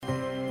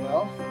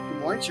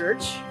morning,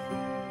 church.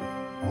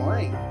 Good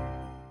morning.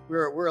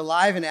 We're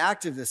alive and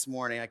active this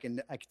morning. I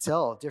can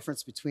tell a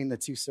difference between the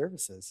two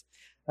services.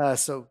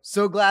 So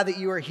glad that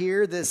you are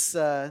here this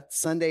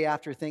Sunday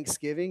after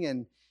Thanksgiving.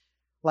 And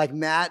like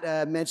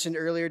Matt mentioned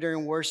earlier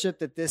during worship,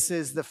 that this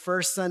is the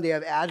first Sunday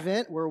of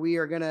Advent where we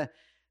are going to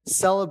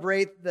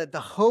celebrate the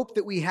hope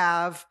that we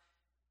have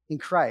in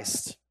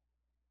Christ.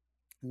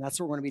 And that's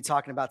what we're going to be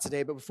talking about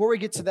today. But before we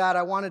get to that,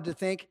 I wanted to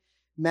thank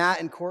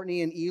Matt and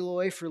Courtney and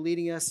Eloy for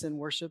leading us in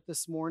worship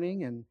this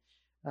morning,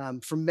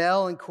 and from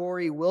Mel and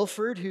Corey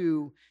Wilford,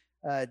 who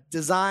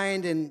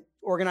designed and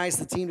organized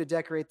the team to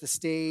decorate the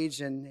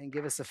stage and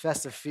give us a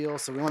festive feel.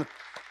 So we want to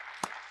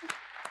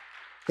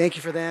thank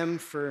you for them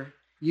for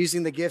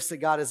using the gifts that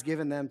God has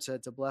given them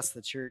to bless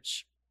the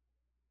church.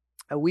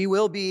 We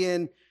will be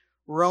in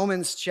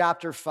Romans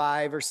chapter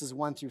 5, verses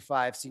 1 through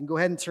 5. So you can go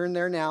ahead and turn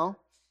there now.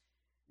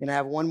 And I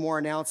have one more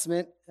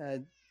announcement.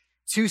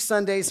 2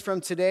 Sundays from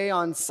today,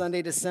 on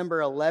Sunday, December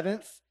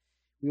 11th,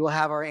 we will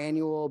have our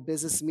annual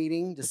business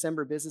meeting,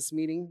 December business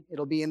meeting.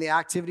 It'll be in the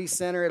Activity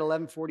Center at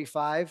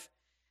 11:45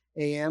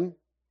 a.m. And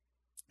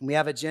we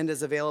have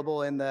agendas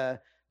available in the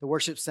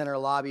Worship Center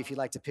lobby if you'd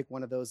like to pick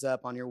one of those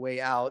up on your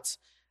way out,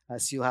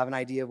 so you'll have an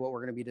idea of what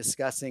we're going to be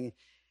discussing.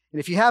 And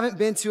if you haven't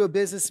been to a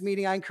business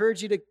meeting, I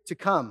encourage you to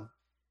come.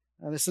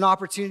 It's an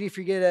opportunity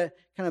for you to get a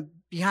kind of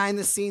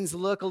behind-the-scenes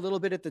look a little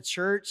bit at the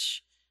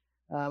church.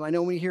 I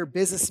know when you hear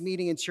business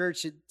meeting in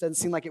church, it doesn't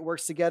seem like it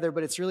works together,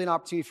 but it's really an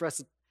opportunity for us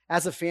to,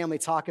 as a family,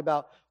 talk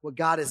about what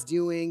God is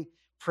doing,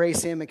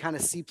 praise Him, and kind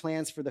of see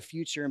plans for the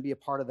future and be a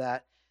part of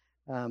that.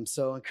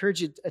 So I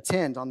encourage you to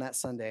attend on that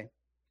Sunday.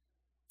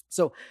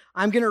 So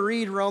I'm going to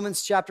read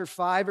Romans chapter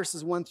 5,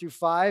 verses 1 through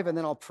 5, and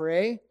then I'll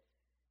pray,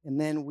 and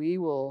then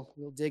we'll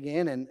dig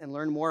in and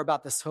learn more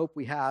about this hope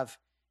we have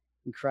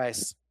in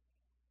Christ.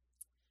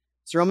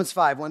 So Romans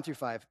 5, 1 through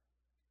 5.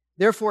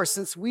 Therefore,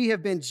 since we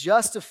have been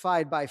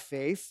justified by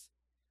faith,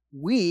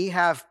 we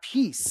have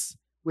peace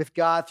with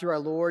God through our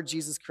Lord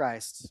Jesus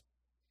Christ.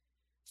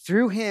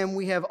 Through Him,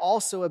 we have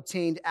also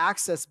obtained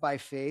access by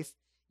faith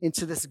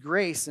into this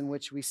grace in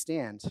which we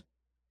stand.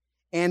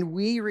 And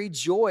we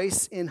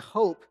rejoice in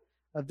hope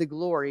of the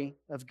glory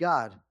of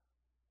God.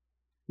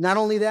 Not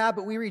only that,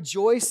 but we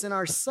rejoice in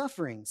our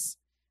sufferings,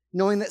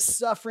 knowing that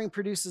suffering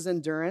produces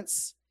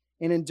endurance,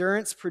 and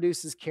endurance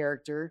produces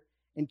character,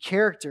 and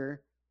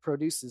character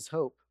produces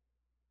hope.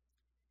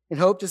 And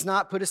hope does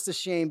not put us to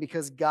shame,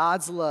 because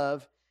God's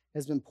love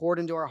has been poured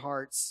into our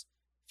hearts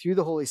through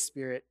the Holy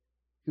Spirit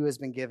who has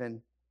been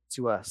given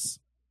to us.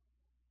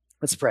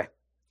 Let's pray.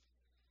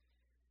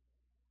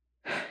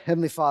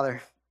 Heavenly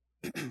Father,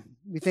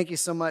 we thank you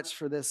so much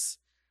for this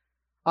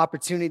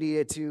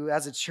opportunity to,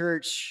 as a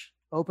church,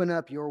 open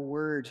up your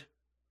word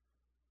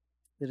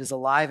that is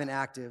alive and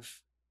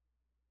active,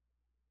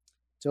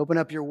 to open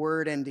up your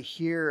word and to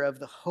hear of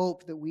the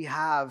hope that we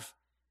have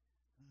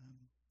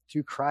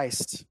through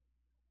Christ.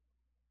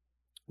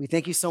 We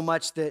thank you so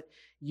much that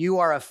you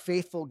are a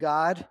faithful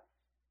God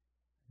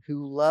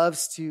who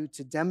loves to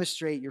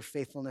demonstrate your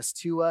faithfulness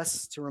to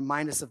us, to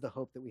remind us of the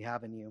hope that we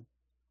have in you.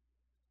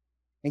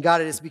 And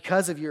God, it is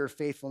because of your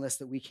faithfulness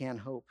that we can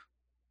hope.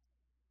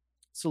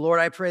 So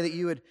Lord, I pray that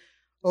you would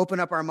open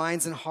up our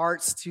minds and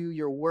hearts to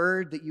your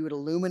word, that you would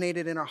illuminate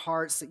it in our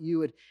hearts, that you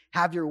would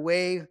have your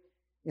way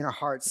in our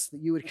hearts,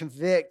 that you would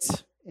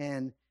convict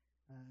and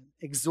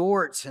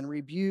exhort and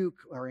rebuke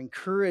or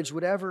encourage,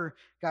 whatever,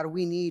 God,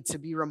 we need to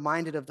be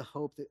reminded of the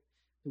hope that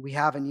we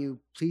have in you.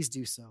 Please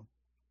do so.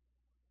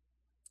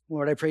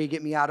 Lord, I pray you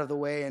get me out of the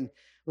way and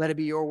let it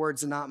be your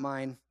words and not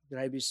mine, that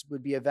I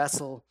would be a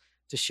vessel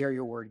to share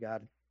your word,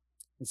 God.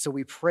 And so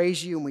we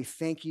praise you and we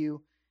thank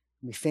you,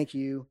 and we thank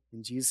you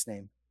in Jesus'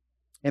 name.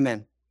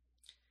 Amen.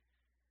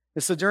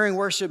 And so during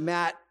worship,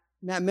 Matt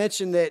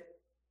mentioned that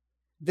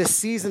this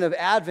season of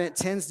Advent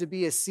tends to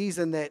be a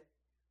season that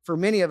for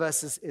many of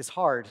us is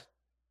hard.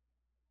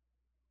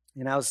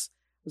 And I was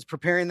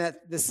preparing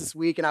this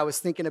week, and I was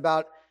thinking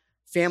about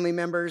family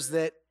members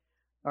that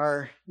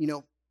are,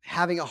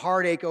 having a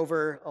heartache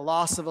over a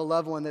loss of a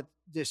loved one that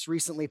just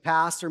recently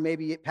passed, or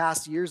maybe it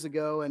passed years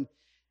ago. And,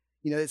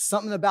 it's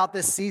something about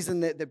this season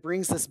that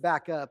brings this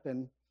back up.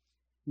 And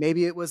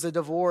maybe it was a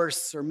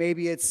divorce, or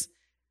maybe it's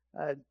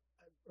a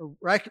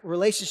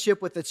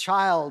relationship with a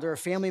child or a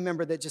family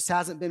member that just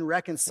hasn't been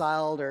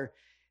reconciled, or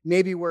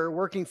maybe we're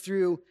working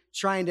through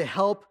trying to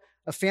help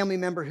a family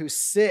member who's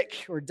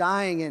sick or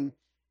dying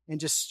and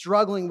just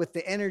struggling with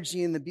the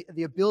energy and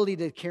the ability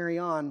to carry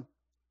on.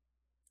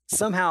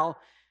 Somehow,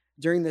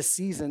 during this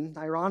season,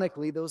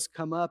 ironically, those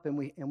come up and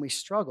we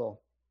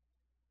struggle.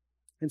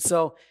 And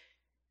so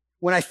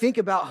when I think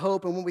about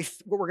hope and what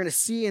we're going to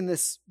see in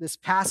this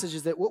passage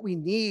is that what we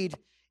need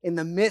in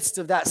the midst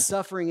of that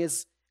suffering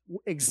is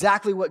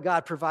exactly what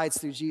God provides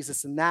through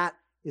Jesus, and that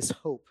is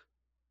hope.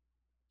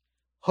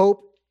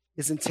 Hope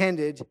is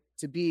intended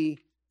to be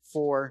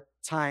for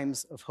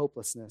times of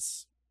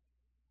hopelessness.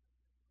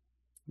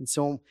 And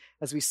so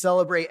as we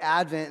celebrate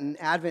Advent, and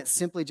Advent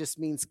simply just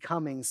means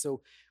coming,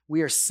 so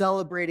we are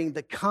celebrating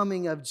the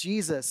coming of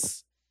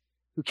Jesus,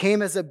 who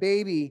came as a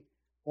baby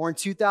Born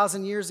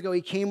 2,000 years ago,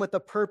 he came with a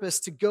purpose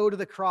to go to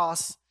the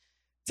cross,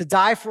 to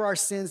die for our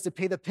sins, to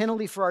pay the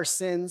penalty for our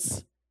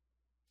sins,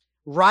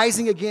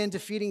 rising again,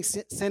 defeating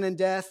sin and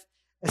death,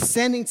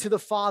 ascending to the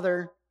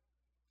Father,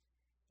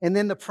 and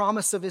then the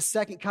promise of his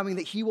second coming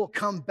that he will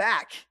come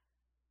back.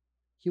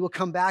 He will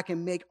come back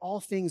and make all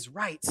things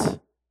right.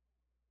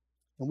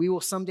 And we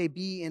will someday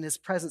be in his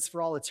presence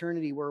for all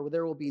eternity, where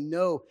there will be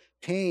no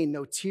pain,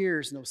 no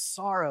tears, no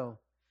sorrow,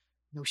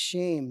 no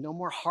shame, no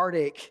more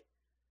heartache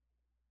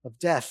of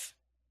death.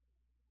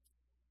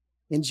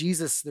 In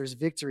Jesus, there's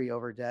victory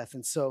over death.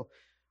 And so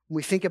when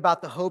we think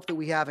about the hope that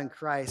we have in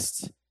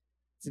Christ,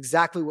 it's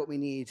exactly what we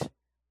need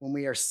when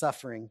we are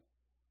suffering.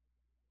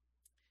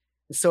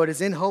 And so it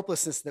is in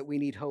hopelessness that we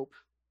need hope.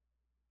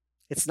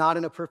 It's not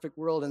in a perfect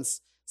world. And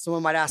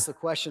someone might ask the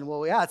question,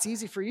 well, yeah, it's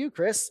easy for you,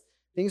 Chris.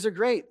 Things are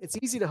great. It's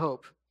easy to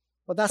hope.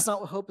 But that's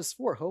not what hope is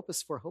for. Hope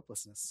is for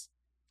hopelessness.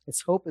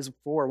 Hope is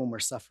for when we're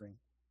suffering.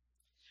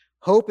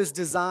 Hope is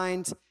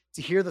designed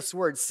to hear this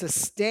word,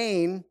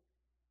 sustain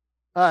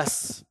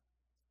us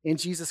in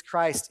Jesus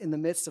Christ in the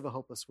midst of a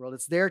hopeless world.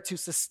 It's there to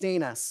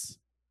sustain us.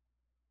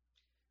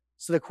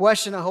 So the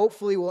question I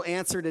hopefully will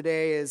answer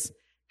today is,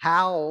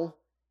 how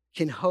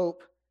can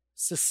hope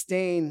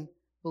sustain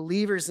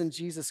believers in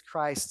Jesus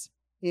Christ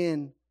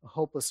in a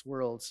hopeless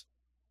world?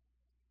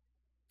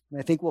 And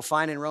I think we'll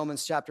find in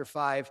Romans chapter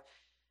 5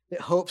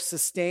 that hope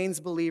sustains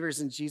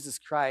believers in Jesus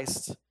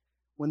Christ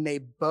when they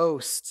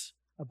boast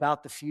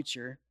about the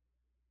future.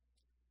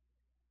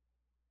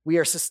 We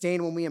are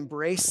sustained when we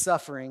embrace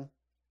suffering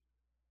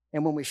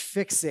and when we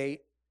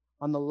fixate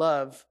on the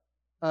love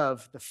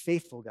of the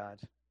faithful God,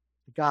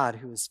 the God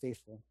who is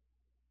faithful.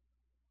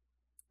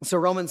 So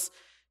Romans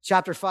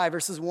chapter 5,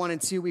 verses 1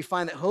 and 2, we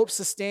find that hope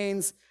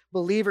sustains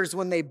believers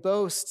when they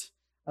boast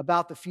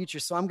about the future.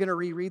 So I'm going to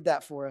reread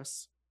that for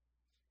us.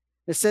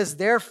 It says,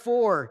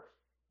 therefore,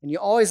 and you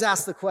always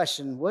ask the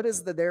question, what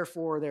is the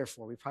therefore?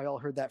 We've probably all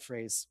heard that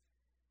phrase.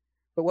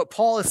 But what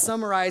Paul is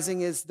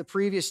summarizing is the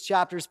previous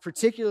chapters,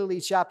 particularly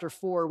chapter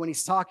 4, when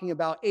he's talking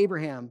about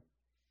Abraham.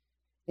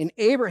 In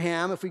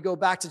Abraham, if we go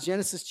back to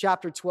Genesis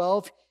chapter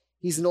 12,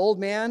 he's an old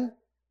man,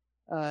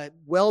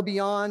 well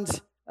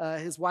beyond,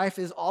 his wife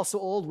is also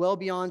old, well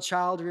beyond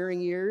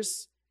child-rearing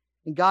years.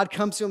 And God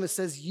comes to him and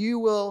says, you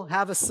will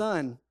have a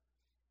son.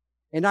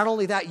 And not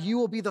only that, you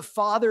will be the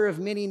father of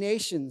many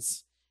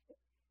nations.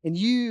 And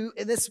you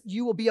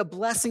will be a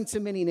blessing to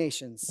many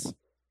nations.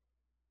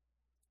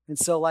 And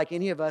so like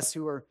any of us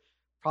who are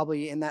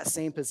probably in that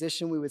same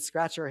position, we would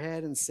scratch our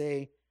head and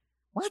say,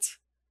 what?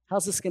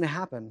 How's this going to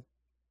happen?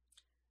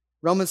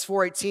 Romans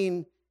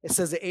 4:18, it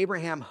says that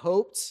Abraham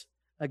hoped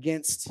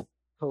against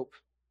hope.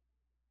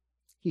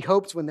 He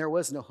hoped when there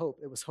was no hope.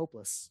 It was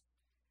hopeless.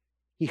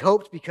 He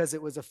hoped because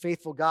it was a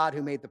faithful God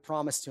who made the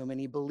promise to him, and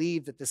he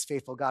believed that this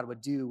faithful God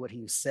would do what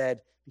he said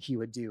he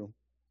would do.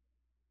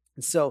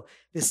 And so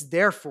this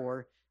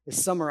therefore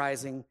is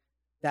summarizing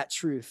that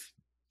truth.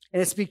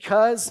 And it's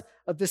because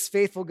of this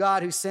faithful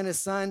God who sent his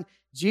son,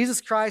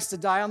 Jesus Christ, to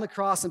die on the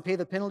cross and pay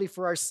the penalty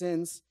for our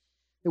sins,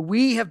 that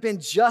we have been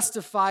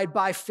justified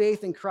by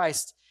faith in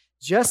Christ.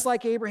 Just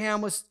like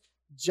Abraham was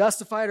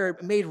justified or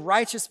made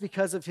righteous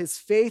because of his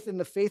faith in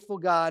the faithful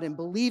God and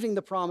believing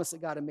the promise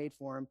that God had made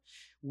for him,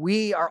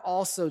 we are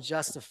also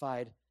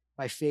justified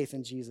by faith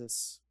in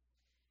Jesus.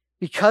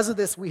 Because of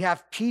this, we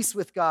have peace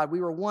with God. We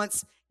were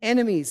once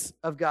enemies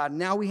of God.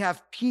 Now we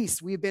have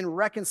peace. We've been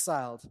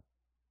reconciled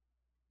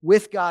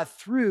with God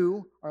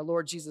through our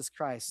Lord Jesus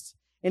Christ.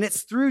 And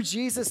it's through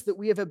Jesus that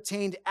we have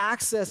obtained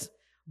access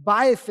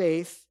by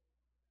faith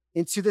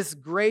into this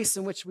grace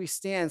in which we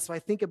stand. So I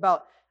think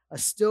about a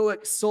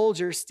stoic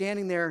soldier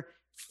standing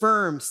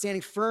firm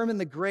in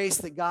the grace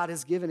that God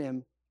has given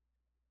him.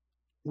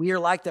 We are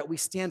like that. We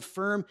stand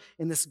firm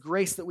in this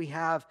grace that we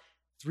have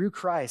through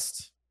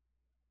Christ.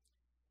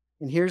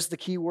 And here's the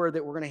key word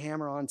that we're going to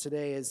hammer on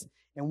today is,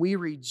 and we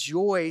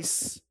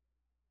rejoice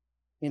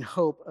in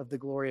hope of the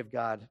glory of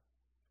God.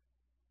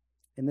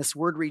 And this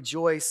word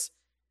rejoice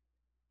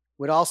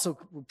would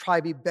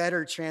probably be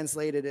better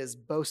translated as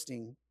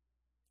boasting.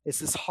 It's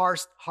this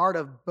heart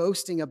of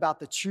boasting about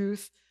the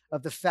truth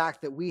of the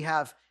fact that we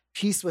have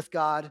peace with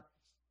God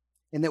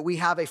and that we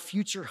have a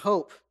future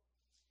hope.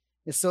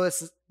 And so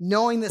it's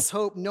knowing this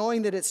hope,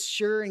 knowing that it's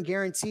sure and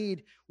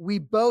guaranteed, we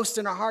boast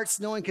in our hearts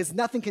knowing, because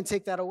nothing can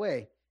take that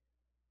away.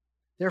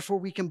 Therefore,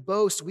 we can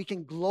boast, we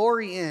can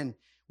glory in,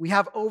 we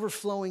have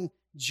overflowing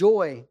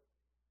joy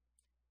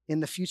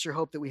in the future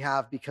hope that we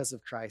have because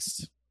of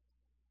Christ.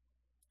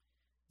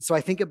 So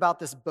I think about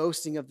this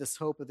boasting of this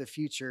hope of the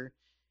future,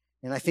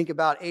 and I think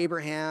about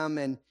Abraham,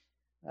 and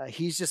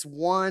he's just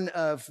one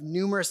of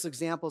numerous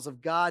examples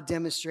of God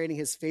demonstrating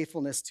his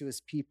faithfulness to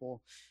his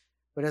people.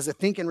 But as I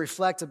think and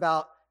reflect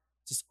about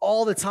just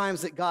all the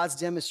times that God's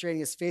demonstrating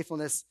his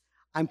faithfulness,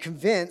 I'm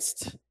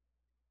convinced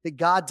that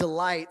God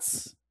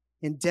delights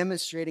in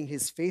demonstrating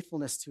his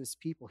faithfulness to his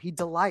people. He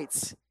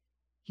delights.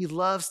 He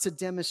loves to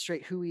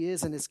demonstrate who he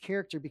is and his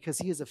character because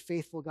he is a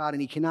faithful God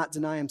and he cannot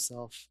deny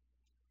himself.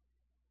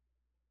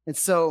 And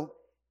so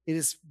it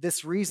is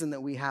this reason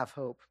that we have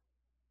hope.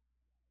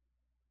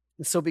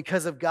 And so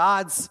because of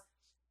God's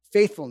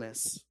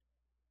faithfulness,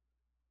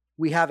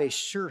 we have a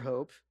sure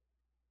hope.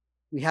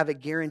 We have a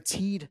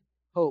guaranteed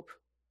hope.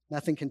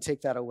 Nothing can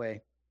take that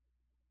away.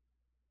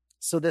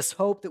 So this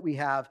hope that we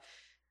have,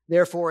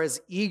 therefore,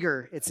 is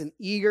eager. It's an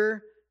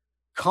eager,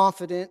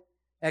 confident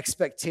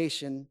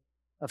expectation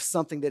of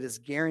something that is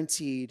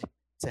guaranteed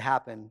to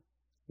happen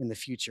in the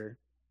future.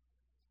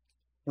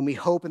 And we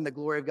hope in the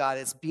glory of God.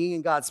 It's being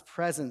in God's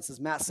presence, as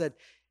Matt said,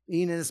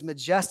 being in his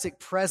majestic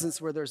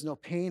presence where there's no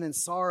pain and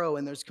sorrow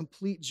and there's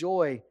complete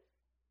joy.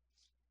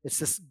 It's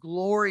this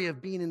glory of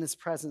being in his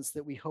presence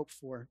that we hope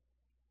for.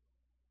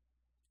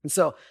 And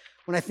so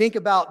when I think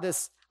about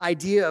this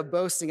idea of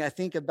boasting, I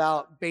think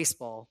about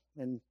baseball.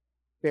 And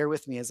bear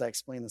with me as I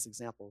explain this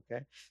example,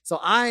 okay? So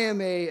I am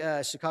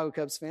a Chicago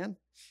Cubs fan,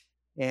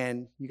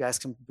 and you guys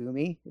can boo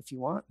me if you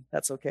want.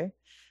 That's okay.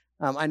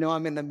 I know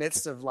I'm in the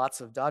midst of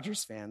lots of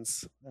Dodgers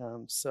fans,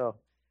 so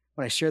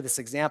when I share this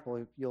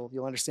example,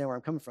 you'll understand where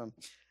I'm coming from.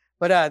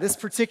 But this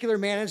particular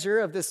manager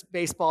of this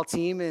baseball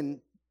team in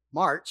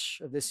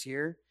March of this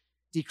year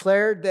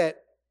declared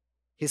that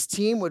his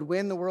team would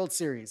win the World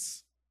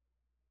Series.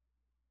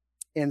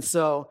 And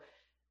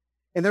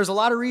there's a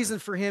lot of reason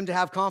for him to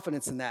have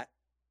confidence in that.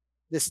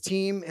 This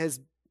team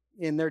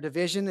in their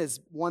division, has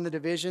won the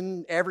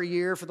division every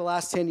year for the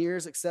last 10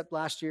 years, except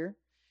last year.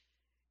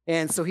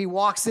 And so he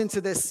walks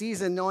into this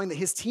season knowing that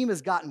his team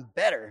has gotten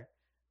better,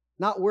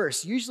 not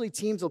worse. Usually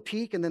teams will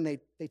peak and then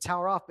they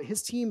tower off, but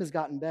his team has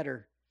gotten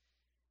better.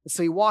 And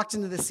so he walked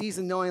into the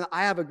season knowing,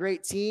 I have a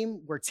great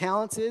team, we're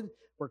talented,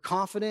 we're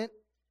confident,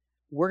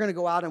 we're going to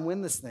go out and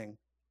win this thing.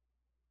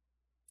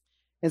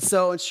 And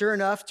sure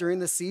enough, during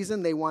the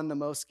season, they won the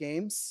most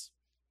games.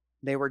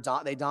 They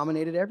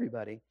dominated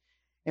everybody.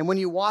 And when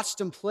you watched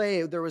them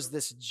play, there was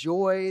this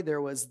joy,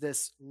 there was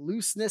this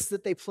looseness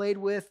that they played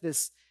with,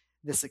 this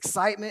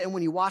excitement. And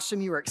when you watched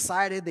them, you were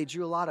excited. They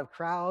drew a lot of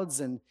crowds,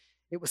 and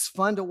it was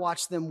fun to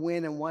watch them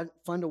win and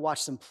fun to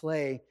watch them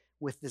play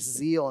with this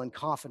zeal and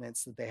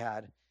confidence that they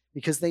had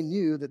because they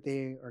knew that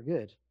they are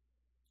good.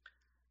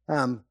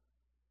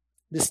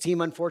 This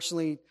team,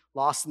 unfortunately,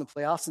 lost in the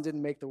playoffs and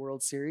didn't make the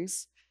World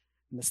Series.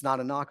 And it's not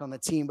a knock on the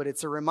team, but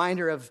it's a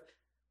reminder of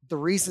the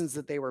reasons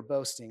that they were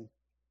boasting.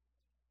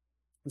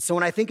 And so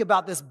when I think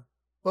about this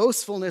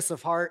boastfulness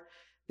of heart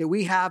that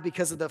we have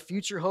because of the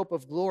future hope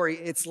of glory,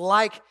 it's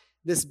like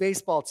this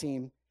baseball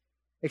team,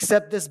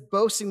 except this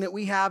boasting that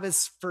we have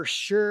is for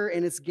sure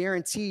and it's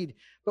guaranteed.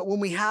 But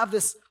when we have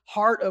this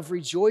heart of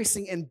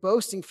rejoicing and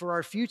boasting for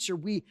our future,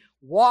 we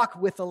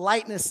walk with a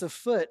lightness of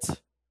foot.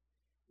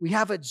 We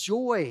have a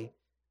joy.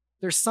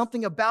 There's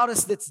something about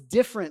us that's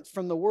different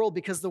from the world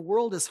because the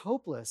world is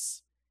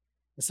hopeless.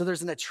 And so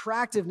there's an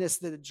attractiveness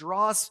that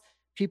draws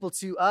people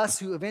to us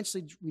who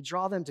eventually we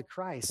draw them to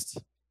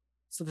Christ.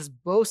 So this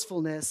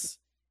boastfulness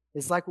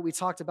is like what we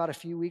talked about a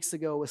few weeks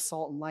ago with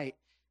salt and light.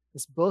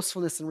 This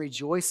boastfulness and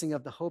rejoicing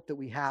of the hope that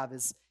we have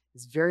is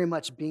very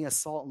much being a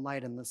salt and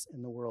light in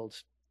the world.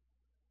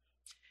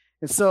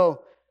 And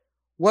so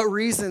what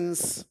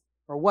reason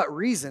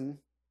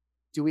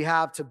do we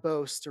have to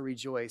boast or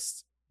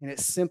rejoice? And it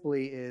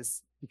simply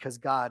is because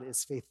God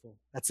is faithful.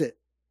 That's it.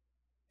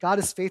 God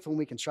is faithful and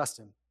we can trust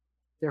him.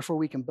 Therefore,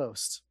 we can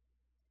boast.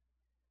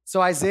 So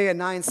Isaiah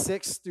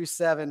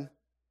 9:6-7,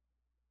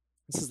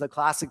 this is the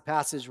classic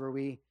passage where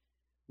we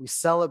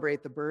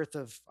celebrate the birth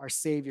of our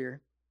Savior.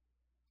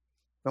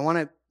 I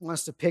want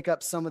us to pick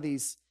up some of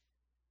these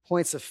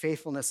points of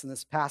faithfulness in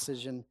this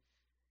passage. And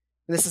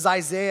this is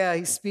Isaiah.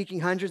 He's speaking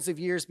hundreds of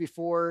years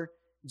before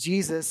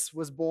Jesus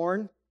was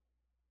born,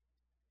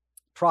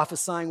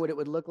 prophesying what it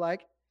would look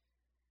like.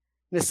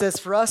 And it says,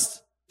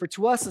 for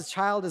to us a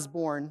child is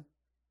born,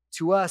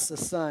 to us a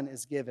son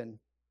is given.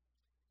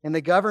 And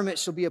the government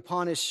shall be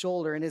upon his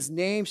shoulder, and his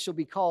name shall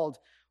be called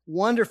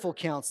Wonderful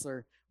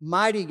Counselor,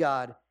 Mighty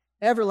God,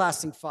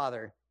 Everlasting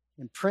Father,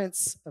 and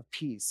Prince of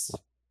Peace.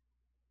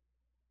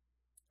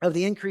 Of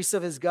the increase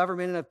of his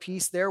government and of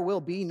peace there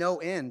will be no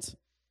end.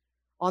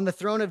 On the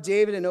throne of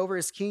David and over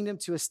his kingdom,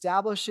 to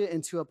establish it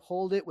and to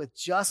uphold it with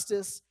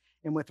justice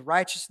and with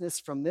righteousness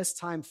from this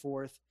time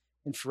forth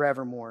and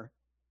forevermore.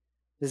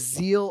 The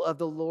zeal of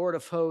the Lord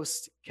of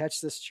hosts,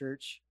 catch this,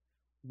 church,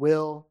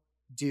 will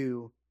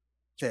do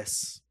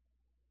this.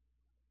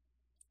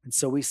 And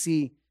so we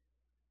see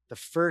the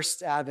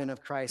first advent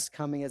of Christ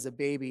coming as a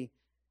baby,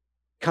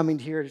 coming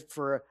here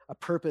for a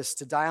purpose,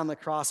 to die on the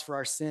cross for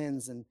our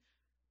sins and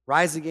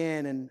rise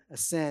again and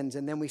ascend.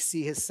 And then we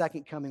see his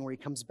second coming where he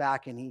comes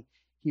back and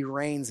he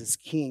reigns as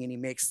king and he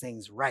makes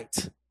things right.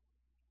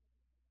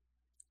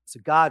 So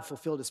God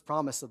fulfilled his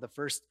promise of the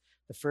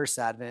first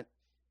advent.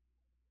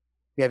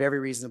 We have every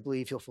reason to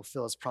believe he'll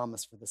fulfill his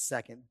promise for the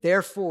second.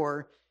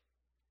 Therefore,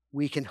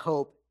 we can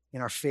hope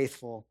in our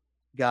faithful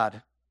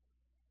God.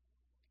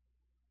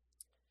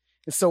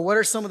 And so what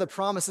are some of the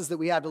promises that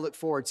we have to look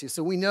forward to?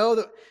 So we know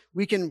that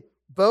we can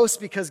boast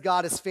because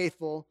God is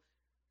faithful,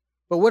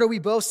 but what are we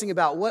boasting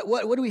about?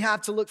 What do we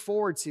have to look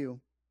forward to?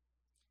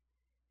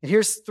 And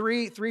here's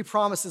three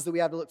promises that we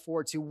have to look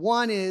forward to.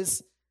 One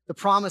is the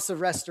promise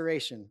of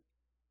restoration.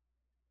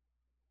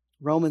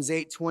 Romans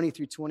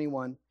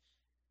 8:20-21.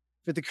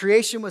 For the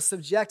creation was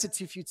subjected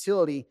to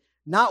futility,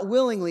 not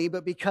willingly,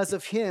 but because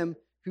of him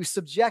who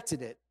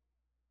subjected it,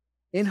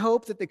 in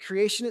hope that the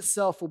creation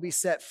itself will be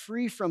set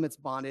free from its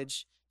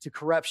bondage to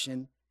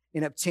corruption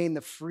and obtain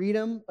the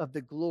freedom of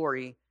the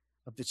glory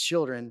of the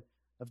children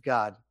of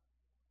God.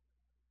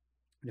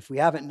 And if we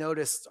haven't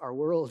noticed, our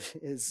world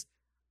is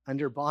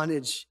under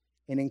bondage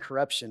and in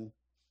corruption.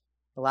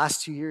 The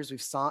last 2 years,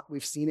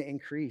 we've seen it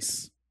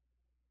increase.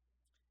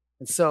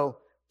 And so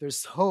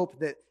there's hope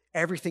that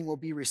everything will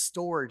be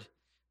restored.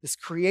 This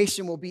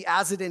creation will be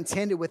as it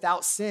intended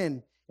without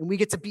sin. And we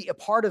get to be a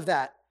part of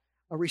that,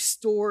 a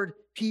restored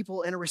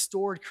people and a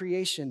restored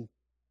creation.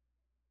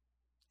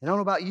 And I don't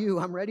know about you,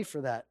 I'm ready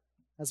for that.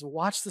 As we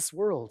watch this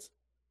world,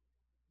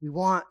 we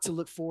want to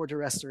look forward to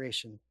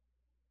restoration.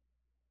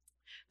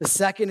 The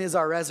second is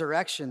our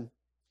resurrection.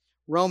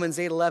 Romans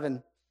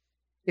 8:11.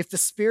 If the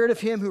spirit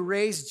of him who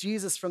raised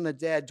Jesus from the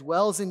dead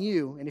dwells in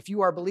you, and if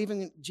you are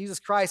believing in Jesus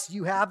Christ,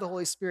 you have the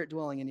Holy Spirit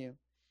dwelling in you.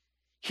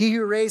 He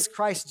who raised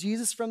Christ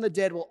Jesus from the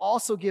dead will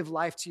also give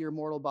life to your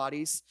mortal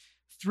bodies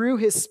through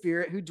his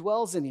Spirit who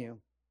dwells in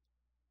you.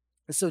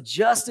 And so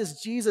just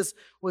as Jesus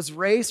was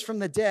raised from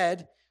the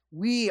dead,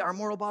 we, our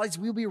mortal bodies,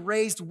 will be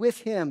raised with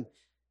him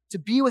to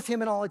be with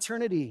him in all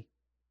eternity.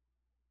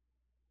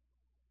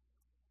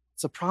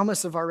 It's a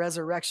promise of our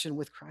resurrection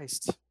with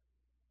Christ.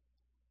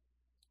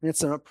 And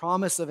it's a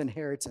promise of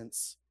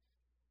inheritance.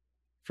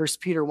 1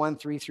 Peter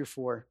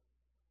 1:3-4.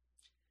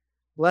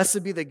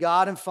 Blessed be the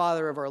God and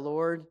Father of our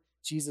Lord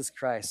Jesus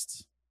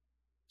Christ.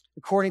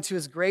 According to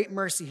his great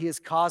mercy, he has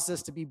caused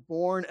us to be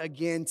born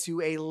again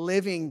to a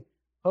living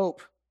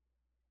hope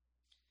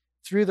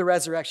through the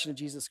resurrection of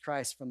Jesus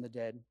Christ from the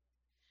dead,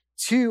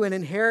 to an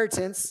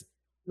inheritance,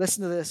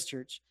 listen to this,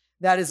 church,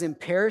 that is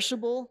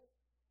imperishable,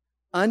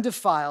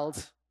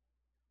 undefiled,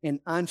 and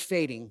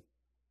unfading,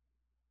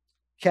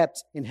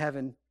 kept in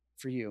heaven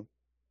for you.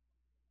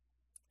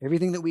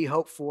 Everything that we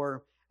hope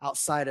for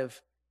outside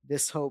of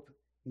this hope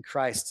in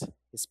Christ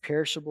is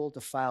perishable,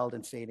 defiled,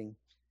 and fading.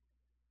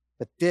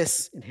 But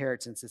this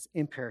inheritance is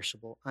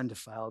imperishable,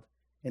 undefiled,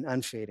 and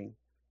unfading.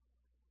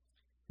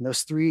 And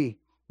those three,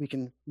 we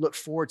can look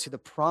forward to the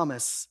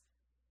promise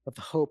of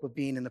the hope of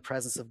being in the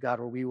presence of God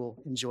where we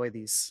will enjoy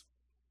these.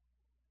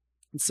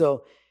 And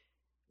so,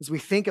 as we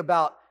think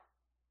about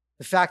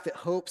the fact that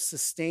hope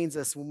sustains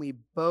us when we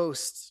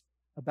boast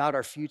about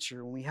our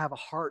future, when we have a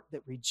heart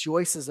that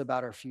rejoices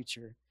about our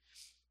future,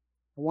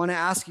 I want to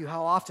ask you,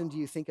 how often do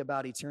you think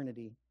about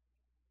eternity?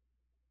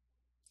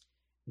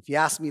 If you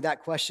asked me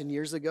that question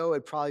years ago,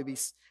 I'd probably be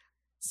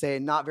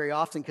saying not very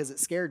often because it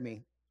scared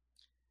me.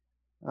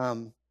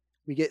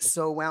 We get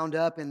so wound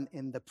up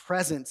in the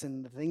present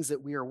and the things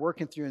that we are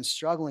working through and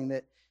struggling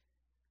that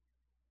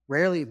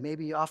rarely,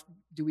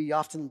 do we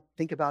often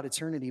think about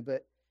eternity,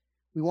 but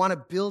we want to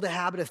build a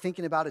habit of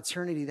thinking about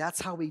eternity.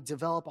 That's how we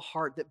develop a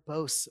heart that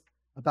boasts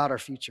about our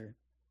future.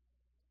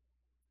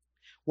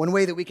 One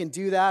way that we can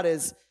do that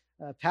is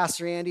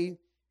Pastor Andy,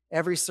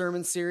 every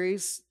sermon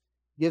series,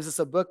 gives us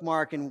a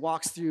bookmark and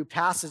walks through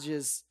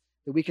passages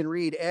that we can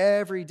read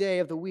every day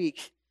of the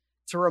week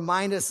to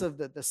remind us of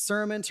the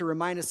sermon, to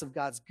remind us of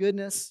God's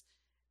goodness,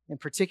 in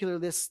particular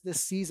this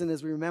season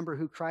as we remember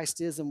who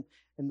Christ is and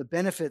the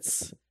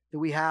benefits that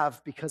we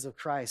have because of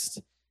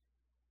Christ.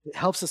 It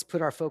helps us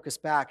put our focus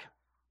back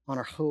on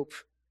our hope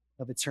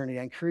of eternity.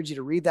 I encourage you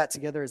to read that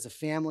together as a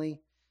family,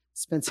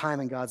 spend time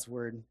in God's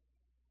word.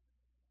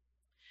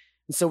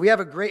 And so we have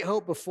a great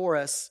hope before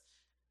us,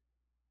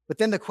 but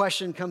then the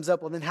question comes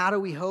up, well, then how do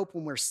we hope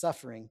when we're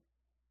suffering?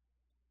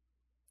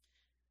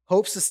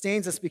 Hope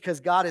sustains us because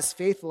God is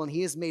faithful and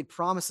he has made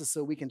promises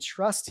so we can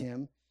trust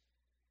him.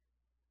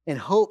 And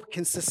hope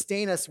can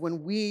sustain us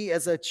when we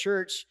as a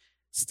church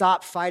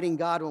stop fighting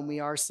God when we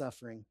are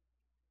suffering.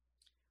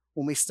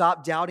 When we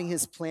stop doubting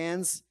his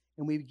plans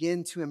and we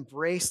begin to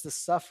embrace the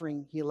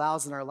suffering he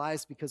allows in our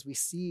lives because we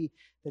see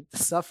that the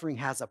suffering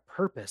has a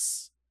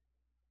purpose.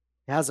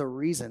 It has a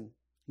reason.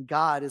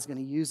 God is going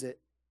to use it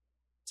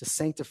to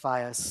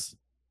sanctify us.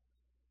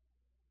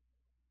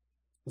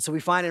 And so we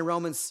find in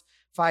Romans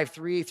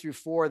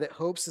 5:3-4 that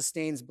hope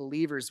sustains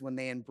believers when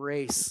they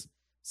embrace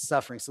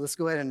suffering. So let's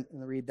go ahead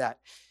and read that.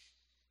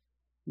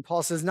 And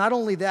Paul says, not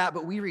only that,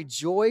 but we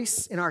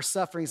rejoice in our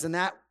sufferings. And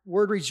that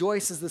word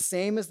rejoice is the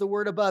same as the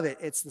word above it.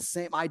 It's the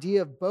same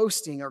idea of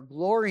boasting or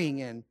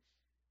glorying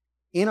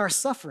in our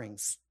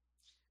sufferings,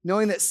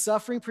 knowing that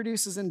suffering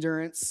produces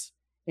endurance,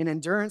 and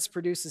endurance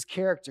produces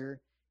character,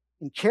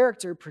 and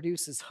character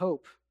produces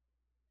hope.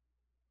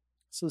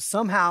 So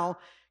somehow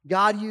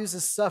God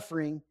uses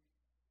suffering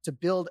to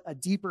build a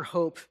deeper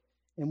hope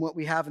in what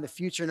we have in the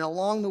future. And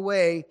along the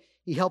way,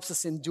 he helps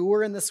us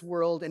endure in this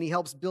world and he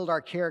helps build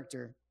our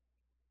character.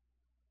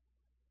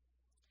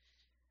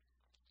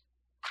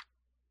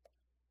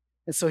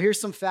 And so here's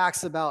some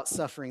facts about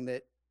suffering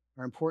that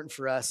are important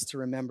for us to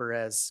remember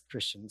as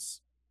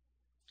Christians.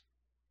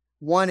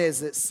 One is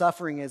that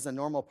suffering is a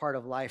normal part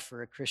of life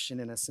for a Christian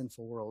in a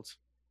sinful world.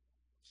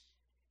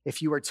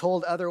 If you were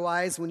told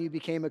otherwise when you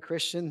became a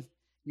Christian,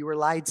 you were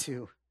lied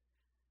to.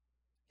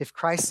 If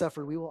Christ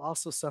suffered, we will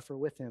also suffer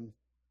with him.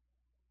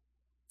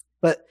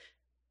 But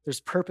there's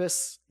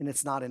purpose, and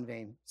it's not in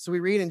vain. So we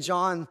read in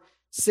John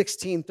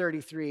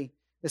 16:33.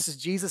 This is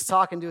Jesus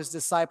talking to his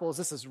disciples.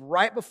 This is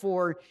right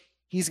before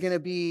he's going to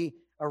be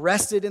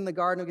arrested in the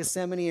Garden of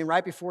Gethsemane and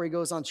right before he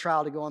goes on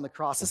trial to go on the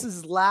cross. This is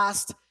his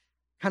last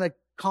kind of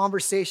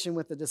conversation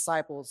with the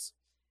disciples.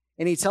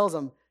 And he tells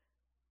them,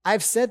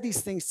 I've said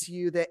these things to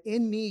you that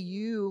in me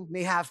you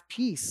may have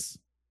peace.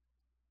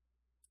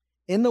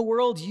 In the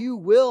world you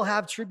will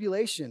have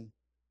tribulation.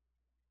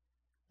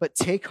 But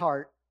take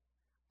heart,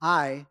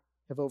 I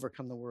have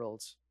overcome the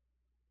world.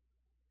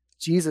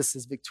 Jesus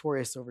is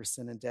victorious over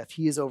sin and death.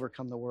 He has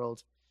overcome the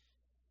world.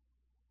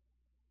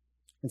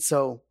 And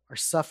so our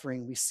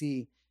suffering, we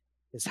see,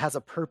 has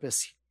a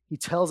purpose. He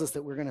tells us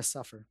that we're going to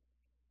suffer.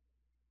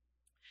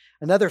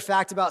 Another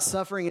fact about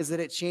suffering is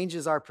that it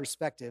changes our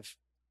perspective.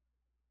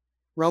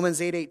 Romans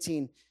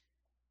 8:18.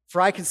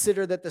 For I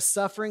consider that the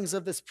sufferings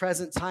of this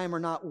present time are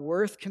not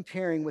worth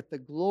comparing with the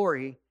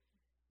glory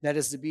that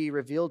is to be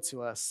revealed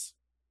to us.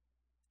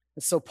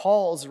 And so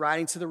Paul's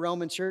writing to the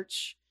Roman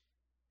church,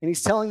 and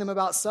he's telling them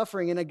about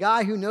suffering. And a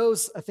guy who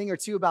knows a thing or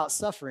two about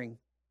suffering,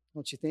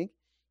 don't you think?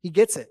 He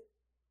gets it.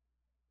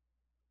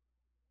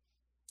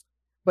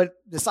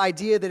 But this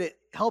idea that it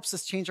helps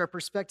us change our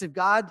perspective,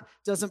 God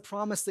doesn't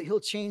promise that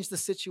he'll change the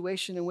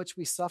situation in which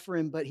we suffer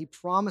in, but he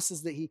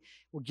promises that he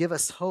will give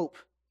us hope.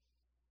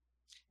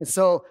 And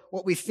so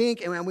what we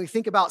think, and when we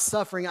think about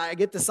suffering, I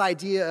get this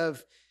idea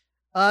of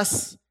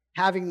us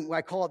having,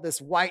 I call it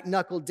this white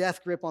knuckle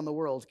death grip on the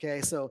world,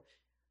 okay? So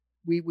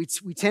we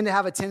tend to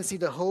have a tendency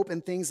to hope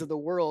in things of the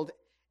world,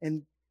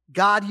 and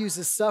God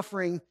uses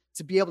suffering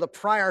to be able to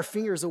pry our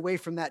fingers away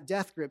from that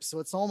death grip. So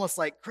it's almost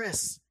like,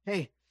 Chris,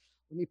 hey,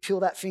 let me peel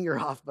that finger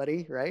off,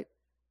 buddy, right?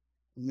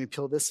 Let me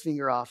peel this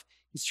finger off.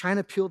 He's trying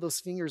to peel those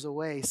fingers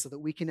away so that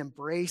we can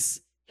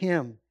embrace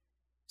him.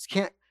 Just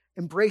can't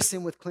embrace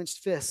him with clenched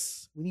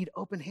fists. We need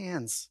open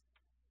hands.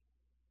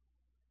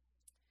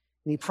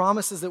 And he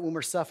promises that when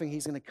we're suffering,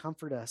 he's going to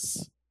comfort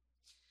us.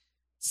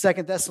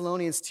 2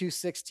 Thessalonians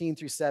 2:16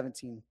 through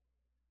 17.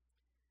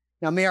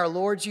 Now may our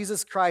Lord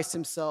Jesus Christ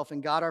himself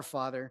and God our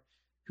Father,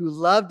 who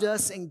loved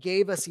us and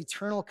gave us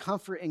eternal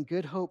comfort and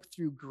good hope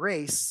through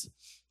grace,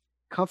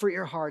 comfort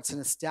your hearts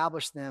and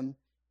establish them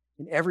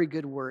in every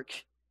good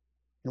work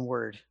and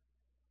word.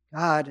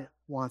 God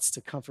wants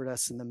to comfort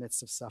us in the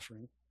midst of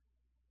suffering.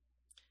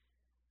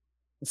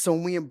 And so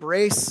when we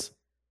embrace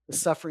the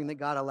suffering that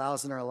God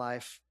allows in our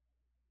life,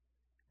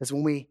 is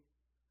when we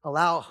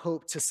allow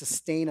hope to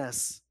sustain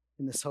us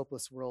in this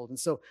hopeless world. And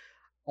so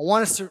I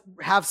want us to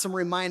have some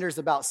reminders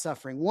about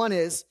suffering. One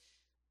is,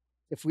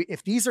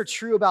 if these are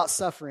true about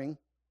suffering,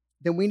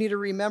 then we need to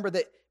remember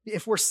that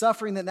if we're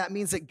suffering, then that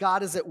means that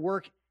God is at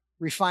work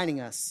refining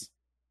us.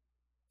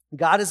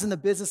 God is in the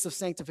business of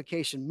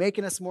sanctification,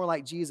 making us more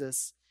like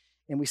Jesus.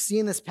 And we see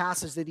in this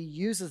passage that he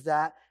uses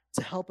that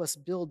to help us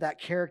build that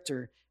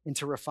character and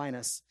to refine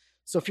us.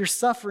 So if you're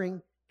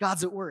suffering,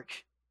 God's at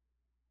work.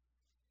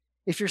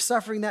 If you're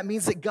suffering, that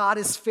means that God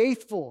is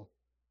faithful.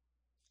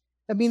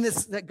 That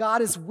means that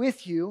God is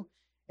with you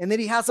and that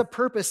he has a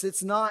purpose.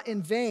 It's not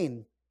in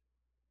vain.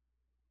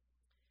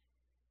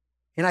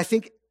 And I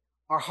think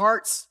our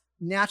hearts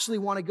naturally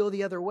want to go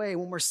the other way.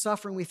 When we're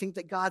suffering, we think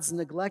that God's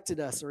neglected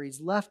us or he's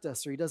left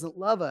us or he doesn't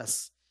love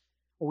us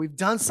or we've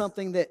done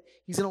something that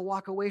he's going to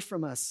walk away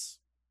from us.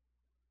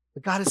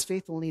 But God is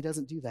faithful and he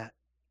doesn't do that.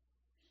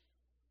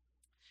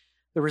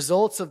 The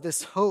results of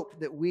this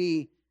hope that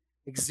we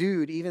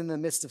exude, even in the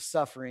midst of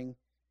suffering,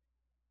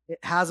 it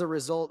has a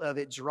result of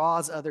it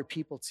draws other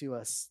people to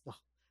us.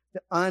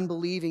 The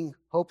unbelieving,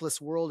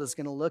 hopeless world is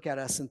going to look at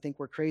us and think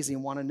we're crazy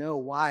and want to know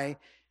why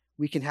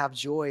we can have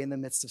joy in the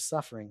midst of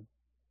suffering.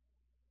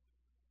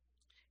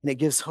 And it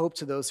gives hope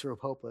to those who are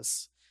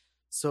hopeless.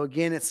 So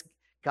again, it's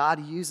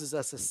God uses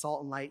us as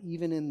salt and light,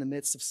 even in the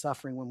midst of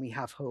suffering when we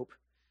have hope,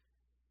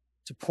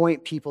 to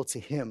point people to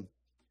him,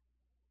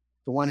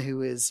 the one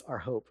who is our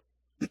hope.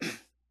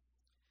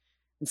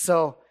 And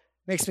so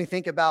it makes me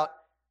think about,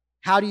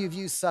 how do you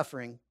view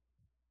suffering?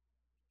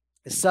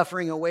 Is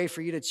suffering a way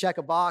for you to check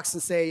a box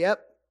and say,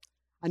 yep,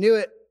 I knew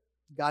it.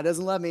 God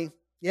doesn't love me.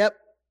 Yep.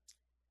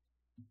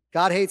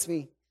 God hates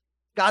me.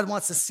 God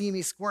wants to see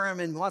me squirm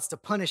and wants to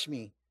punish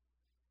me.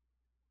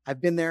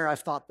 I've been there. I've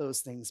thought those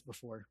things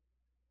before.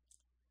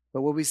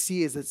 But what we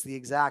see is it's the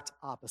exact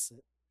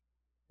opposite.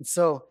 And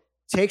so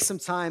take some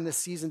time this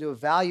season to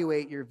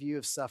evaluate your view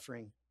of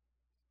suffering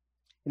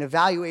and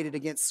evaluate it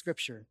against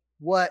Scripture.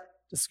 What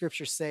does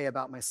Scripture say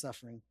about my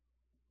suffering?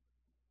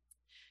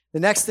 The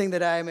next thing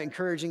that I'm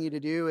encouraging you to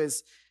do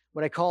is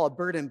what I call a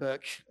burden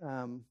book.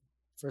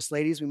 For us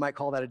ladies, we might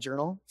call that a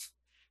journal.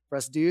 For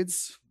us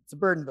dudes, it's a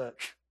burden book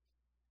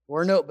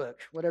or a notebook,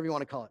 whatever you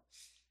want to call it.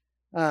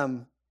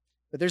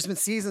 But there's been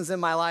seasons in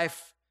my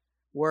life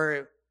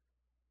where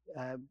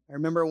I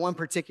remember one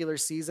particular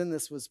season,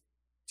 this was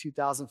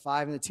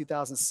 2005 into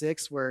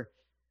 2006, where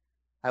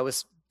I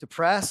was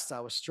depressed,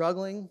 I was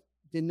struggling,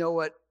 I didn't know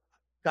what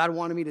God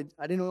wanted me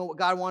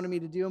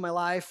to do in my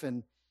life.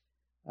 And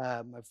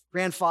my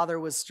grandfather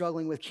was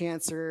struggling with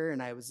cancer,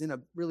 and I was in a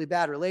really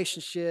bad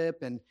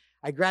relationship, and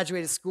I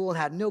graduated school and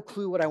had no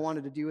clue what I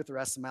wanted to do with the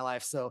rest of my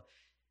life. So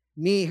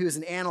me, who's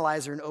an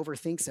analyzer and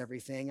overthinks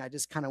everything, I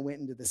just kind of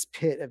went into this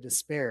pit of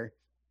despair.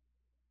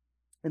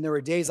 And there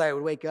were days I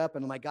would wake up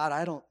and I'm like, God,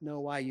 I don't know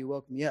why you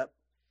woke me up,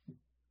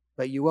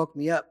 but you woke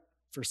me up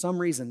for some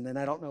reason, and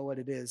I don't know what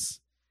it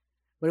is.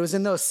 But it was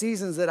in those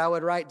seasons that I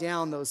would write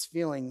down those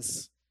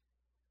feelings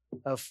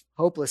of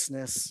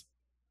hopelessness,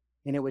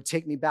 and it would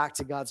take me back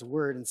to God's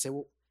word and say,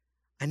 well,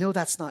 I know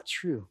that's not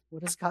true.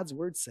 What does God's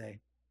word say?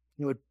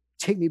 It would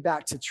take me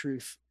back to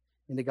truth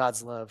and to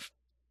God's love.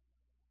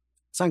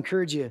 So I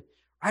encourage you,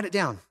 write it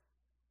down.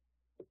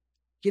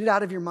 Get it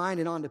out of your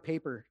mind and onto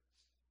paper.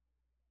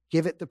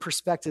 Give it the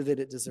perspective that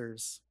it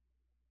deserves.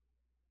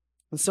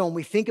 And so when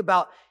we think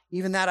about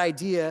even that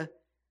idea,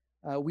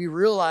 we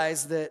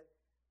realize that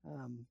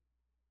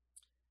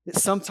that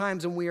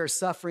sometimes when we are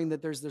suffering,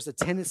 that there's a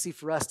tendency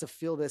for us to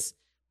feel this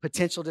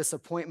potential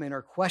disappointment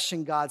or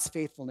question God's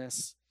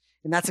faithfulness.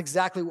 And that's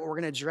exactly what we're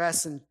going to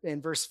address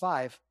in verse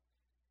 5.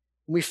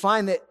 And we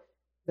find that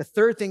the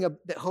third thing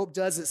that hope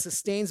does, it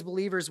sustains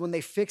believers when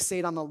they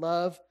fixate on the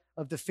love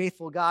of the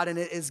faithful God. And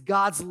it is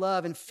God's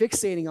love and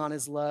fixating on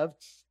his love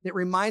that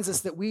reminds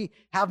us that we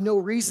have no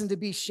reason to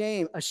be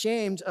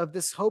ashamed of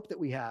this hope that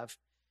we have.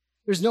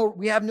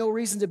 We have no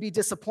reason to be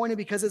disappointed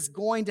because it's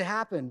going to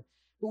happen.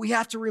 But we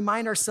have to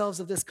remind ourselves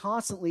of this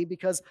constantly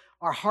because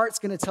our heart's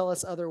going to tell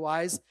us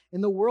otherwise,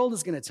 and the world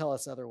is going to tell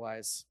us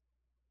otherwise.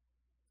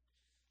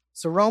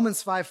 So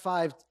Romans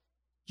 5:5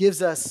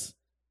 gives us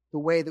the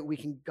way that we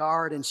can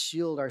guard and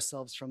shield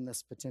ourselves from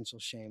this potential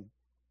shame.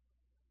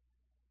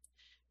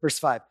 Verse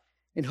 5,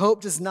 and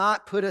hope does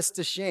not put us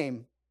to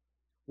shame.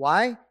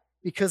 Why?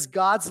 Because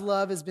God's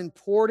love has been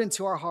poured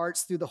into our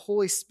hearts through the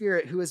Holy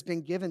Spirit who has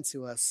been given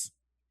to us.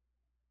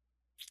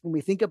 When we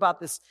think about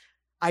this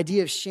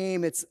idea of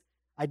shame, it's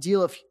idea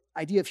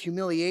of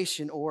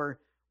humiliation, or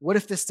what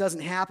if this doesn't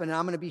happen and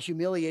I'm going to be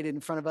humiliated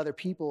in front of other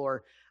people,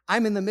 or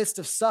I'm in the midst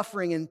of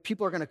suffering and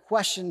people are going to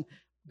question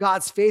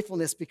God's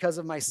faithfulness because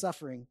of my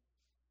suffering.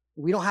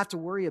 We don't have to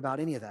worry about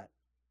any of that.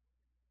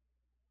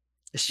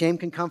 The shame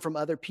can come from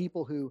other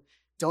people who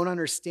don't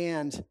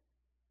understand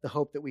the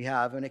hope that we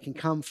have, and it can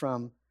come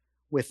from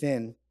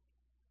within.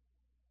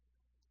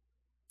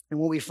 And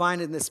what we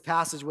find in this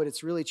passage, what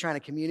it's really trying to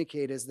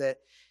communicate is that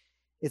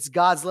it's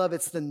God's love,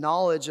 it's the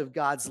knowledge of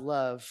God's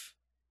love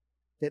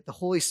that the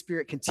Holy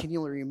Spirit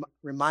continually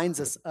reminds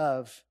us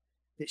of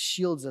that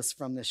shields us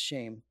from this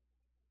shame.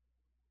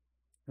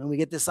 And we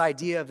get this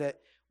idea that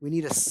we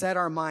need to set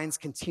our minds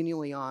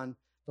continually on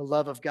the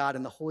love of God,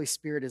 and the Holy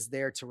Spirit is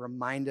there to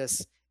remind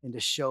us and to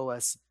show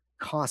us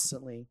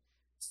constantly,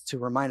 to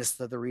remind us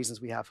of the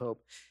reasons we have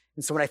hope.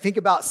 And so when I think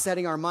about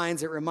setting our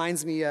minds, it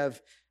reminds me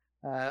of,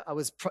 I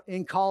was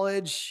in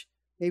college,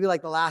 maybe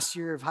like the last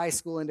year of high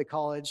school into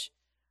college.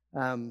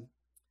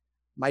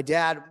 My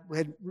dad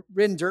had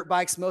ridden dirt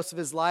bikes most of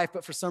his life,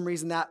 but for some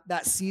reason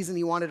that season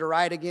he wanted to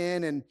ride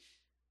again.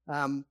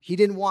 And he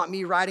didn't want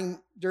me riding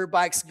dirt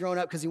bikes growing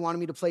up because he wanted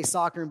me to play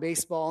soccer and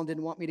baseball and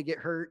didn't want me to get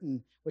hurt,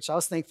 and which I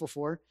was thankful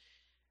for.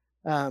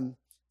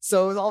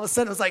 So all of a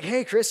sudden it was like,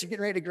 hey, Chris, you're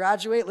getting ready to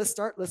graduate. Let's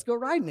go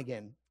riding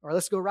again, or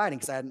let's go riding,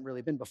 because I hadn't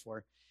really been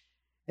before.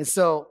 And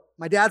so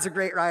my dad's a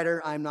great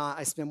rider. I'm not.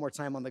 I spend more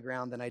time on the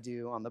ground than I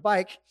do on the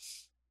bike.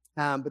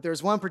 But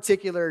there's one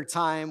particular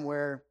time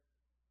where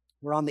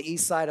we're on the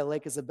east side of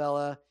Lake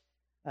Isabella,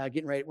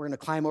 getting ready. We're going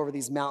to climb over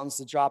these mountains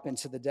to drop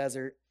into the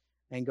desert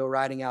and go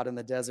riding out in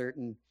the desert.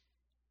 And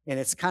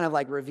it's kind of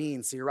like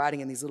ravines. So you're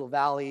riding in these little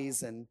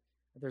valleys, and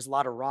there's a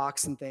lot of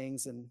rocks and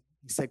things. And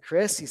he said,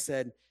 Chris, he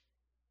said,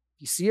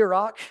 you see a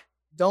rock?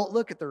 Don't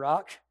look at the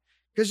rock,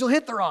 because you'll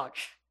hit the rock.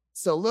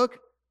 So look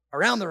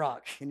around the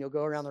rock, and you'll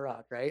go around the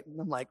rock, right? And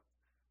I'm like,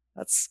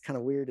 that's kind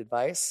of weird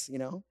advice, you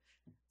know?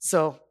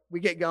 So we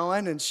get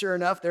going, and sure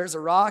enough, there's a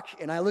rock,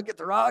 and I look at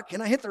the rock,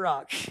 and I hit the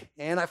rock,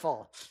 and I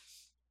fall.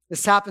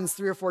 This happens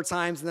 3 or 4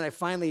 times, and then I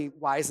finally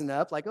wisen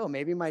up, like, oh,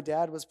 maybe my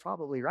dad was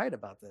probably right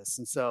about this.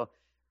 And so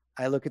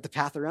I look at the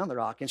path around the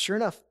rock, and sure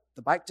enough,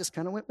 the bike just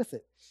kind of went with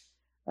it.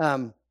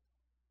 And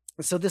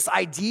so this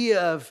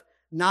idea of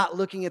not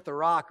looking at the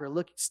rock,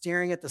 or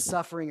staring at the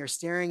suffering, or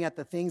staring at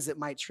the things that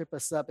might trip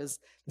us up, is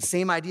the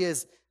same idea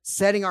as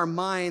setting our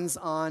minds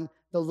on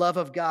the love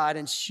of God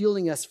and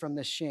shielding us from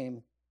this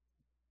shame.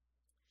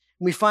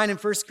 We find in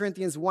 1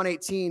 Corinthians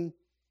 1:18,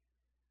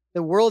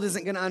 the world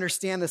isn't going to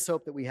understand this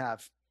hope that we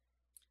have.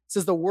 It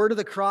says, the word of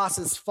the cross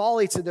is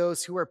folly to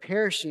those who are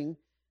perishing,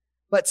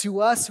 but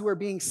to us who are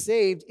being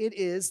saved, it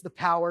is the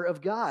power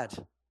of God.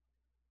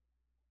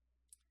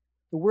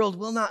 The world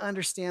will not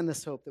understand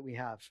this hope that we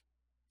have.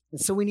 And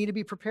so we need to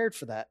be prepared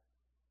for that.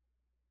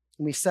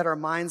 And we set our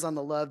minds on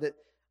the love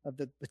of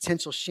the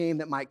potential shame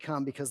that might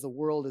come, because the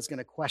world is going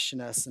to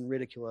question us and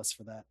ridicule us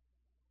for that.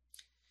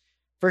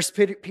 1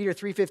 Peter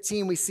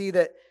 3:15, we see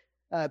that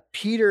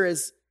Peter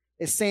is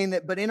saying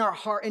that, but in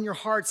your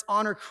hearts,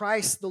 honor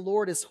Christ the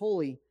Lord as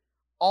holy,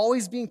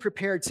 always being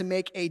prepared to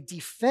make a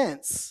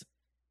defense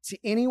to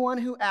anyone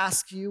who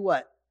asks you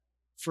what?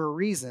 For a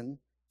reason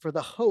for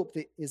the hope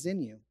that is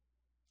in you.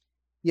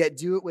 Yet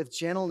do it with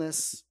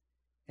gentleness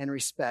and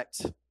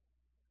respect.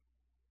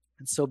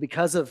 And so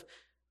because of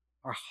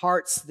our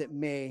hearts that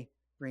may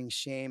bring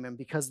shame and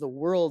because the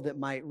world that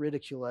might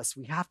ridicule us,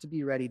 we have to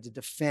be ready to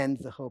defend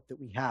the hope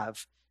that we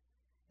have.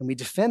 And we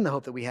defend the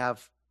hope that we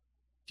have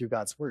through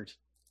God's word.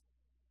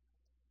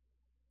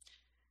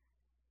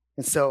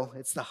 And so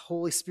it's the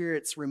Holy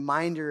Spirit's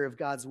reminder of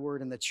God's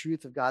word and the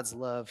truth of God's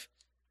love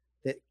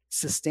that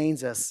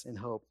sustains us in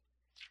hope.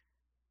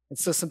 And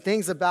so some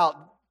things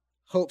about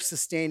hope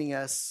sustaining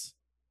us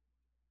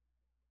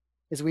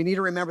is we need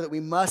to remember that we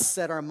must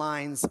set our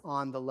minds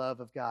on the love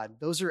of God.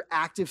 Those are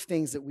active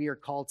things that we are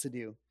called to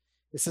do.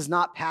 This is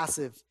not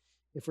passive.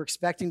 If we're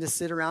expecting to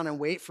sit around and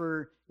wait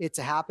for it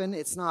to happen,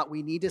 it's not.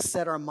 We need to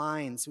set our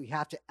minds. We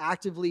have to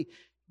actively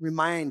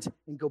remind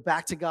and go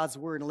back to God's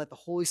word and let the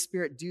Holy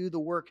Spirit do the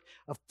work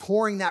of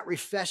pouring that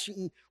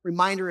refreshing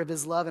reminder of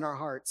his love in our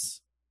hearts.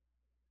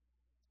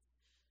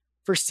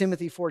 1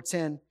 Timothy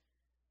 4:10,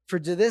 for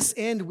to this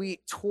end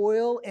we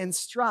toil and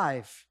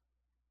strive,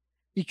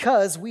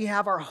 because we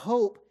have our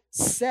hope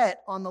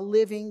set on the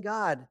living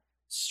God,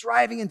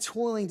 striving and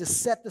toiling to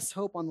set this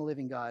hope on the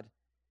living God,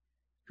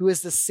 who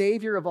is the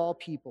Savior of all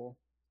people,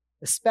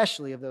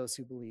 especially of those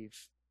who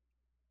believe.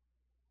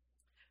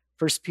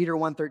 1 Peter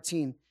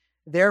 1:13,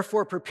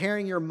 therefore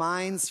preparing your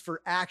minds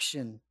for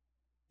action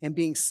and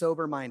being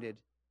sober-minded,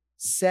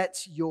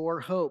 set your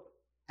hope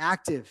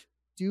active.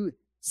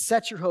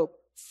 Set your hope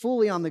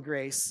fully on the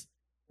grace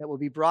that will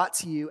be brought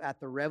to you at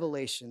the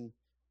revelation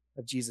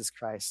of Jesus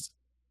Christ.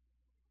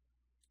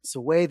 It's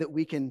a way that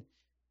we can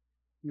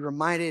be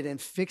reminded and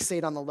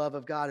fixate on the love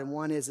of God. And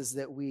one is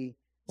that we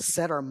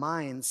set our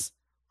minds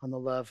on the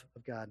love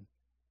of God.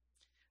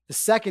 The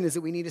second is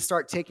that we need to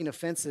start taking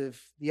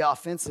the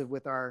offensive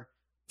with our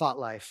thought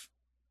life.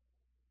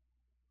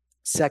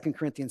 2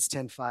 Corinthians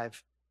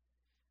 10:5.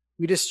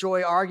 We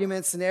destroy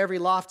arguments and every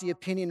lofty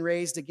opinion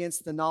raised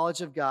against the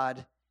knowledge of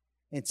God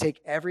and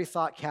take every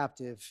thought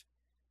captive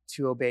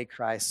to obey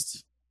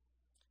Christ.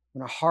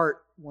 When our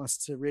heart wants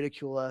to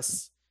ridicule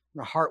us, when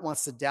our heart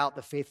wants to doubt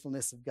the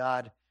faithfulness of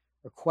God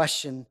or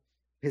question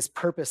his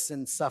purpose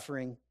in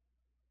suffering,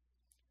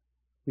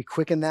 we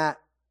quicken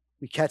that,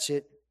 we catch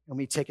it, and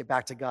we take it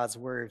back to God's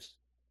word.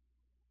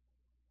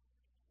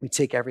 We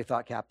take every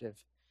thought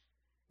captive.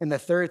 And the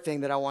third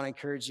thing that I want to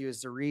encourage you is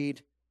to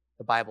read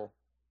the Bible.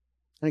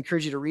 I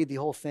encourage you to read the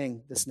whole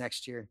thing this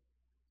next year.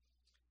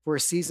 If we're a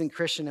seasoned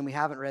Christian and we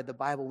haven't read the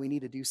Bible, we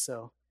need to do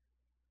so.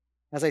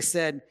 As I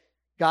said,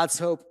 God's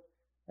hope,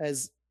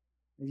 as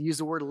I use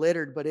the word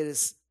littered, but it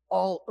is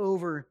all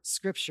over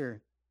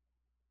Scripture.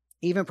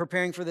 Even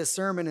preparing for this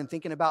sermon and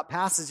thinking about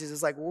passages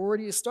is like, well, where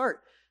do you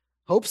start?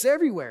 Hope's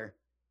everywhere,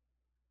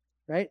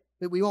 right?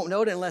 But we won't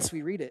know it unless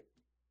we read it.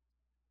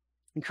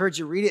 I encourage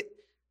you to read it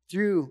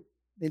through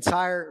the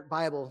entire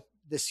Bible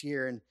this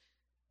year. And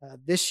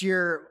this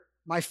year,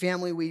 my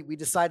family, we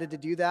decided to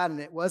do that. And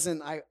it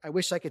wasn't, I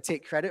wish I could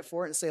take credit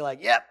for it and say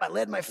like, yep, I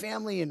led my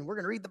family and we're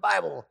going to read the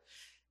Bible.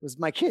 It was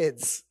my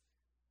kids.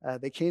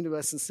 They came to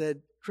us and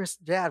said, Chris,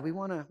 Dad, we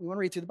want to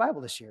read through the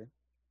Bible this year.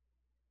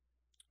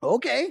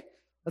 Okay,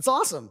 that's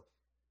awesome.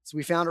 So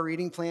we found a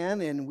reading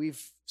plan and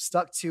we've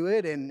stuck to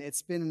it. And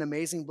it's been an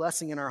amazing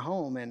blessing in our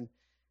home. And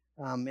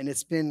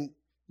it's been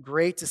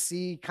great to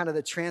see kind of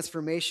the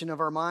transformation of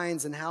our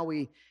minds and how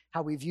we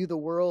view the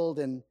world,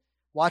 and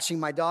watching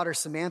my daughter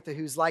Samantha,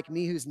 who's like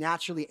me, who's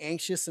naturally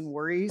anxious and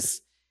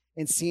worries,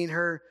 and seeing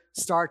her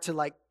start to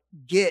like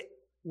get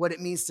what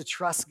it means to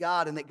trust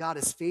God and that God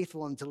is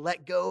faithful and to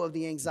let go of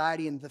the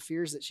anxiety and the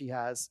fears that she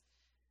has.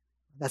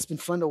 That's been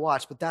fun to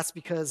watch, but that's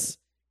because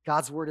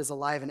God's word is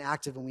alive and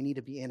active and we need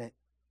to be in it,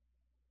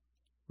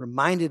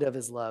 reminded of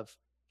his love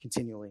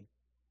continually.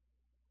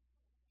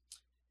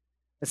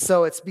 And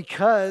so it's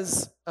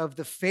because of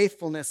the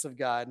faithfulness of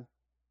God,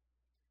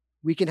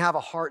 we can have a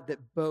heart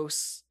that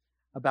boasts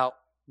about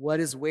what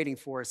is waiting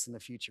for us in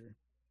the future.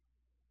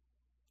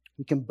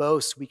 We can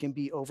boast, we can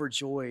be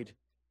overjoyed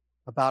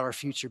about our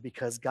future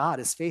because God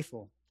is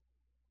faithful.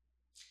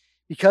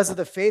 Because of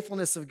the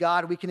faithfulness of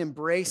God, we can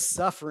embrace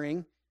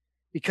suffering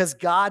because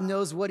God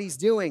knows what he's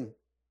doing.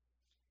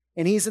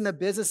 And he's in the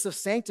business of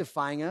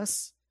sanctifying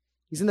us.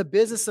 He's in the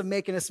business of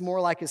making us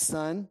more like his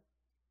son.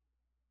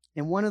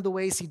 And one of the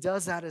ways he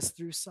does that is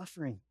through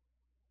suffering.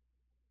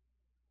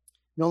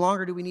 No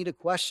longer do we need to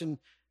question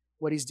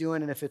what he's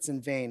doing and if it's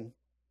in vain.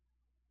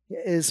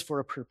 It is for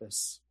a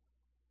purpose.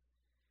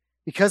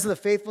 Because of the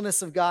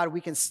faithfulness of God,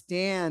 we can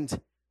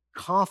stand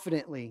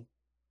confidently,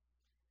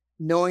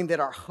 knowing that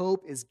our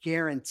hope is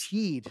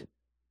guaranteed.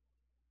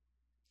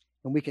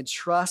 And we can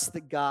trust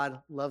that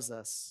God loves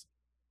us.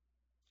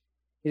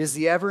 It is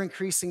the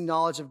ever-increasing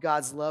knowledge of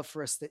God's love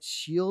for us that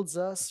shields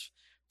us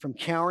from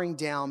cowering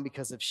down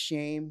because of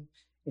shame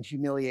and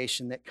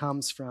humiliation that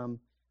comes from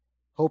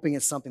hoping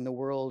it's something the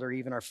world or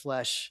even our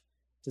flesh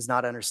does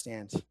not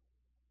understand.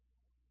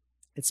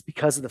 It's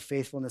because of the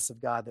faithfulness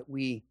of God that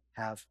we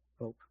have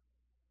hope.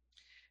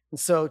 And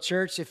so,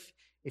 church,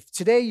 if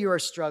today you are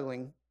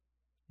struggling,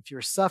 if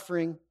you're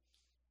suffering,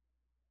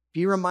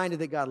 be reminded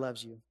that God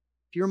loves you.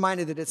 Be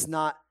reminded that it's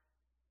not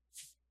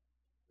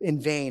in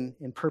vain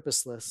and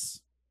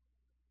purposeless.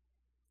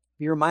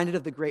 Be reminded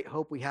of the great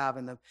hope we have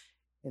and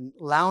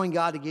allowing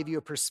God to give you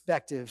a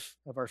perspective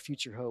of our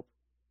future hope.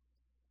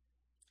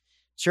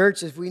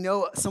 Church, if we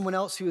know someone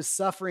else who is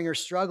suffering or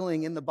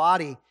struggling in the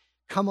body,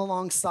 come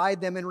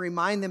alongside them and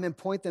remind them and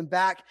point them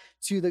back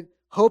to the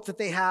hope that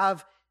they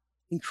have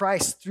in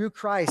Christ, through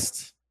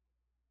Christ.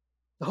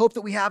 The hope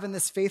that we have in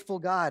this faithful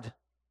God.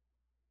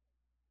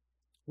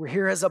 We're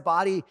here as a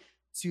body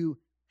to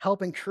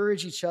help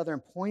encourage each other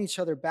and point each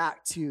other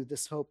back to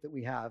this hope that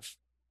we have.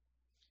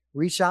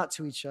 Reach out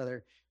to each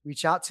other.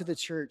 Reach out to the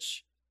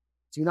church.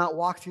 Do not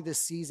walk through this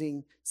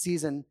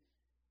season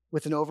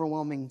with an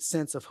overwhelming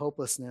sense of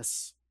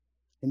hopelessness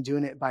and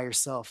doing it by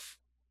yourself.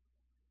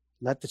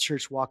 Let the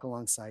church walk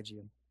alongside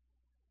you.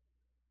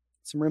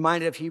 So I'm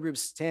reminded of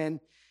Hebrews 10,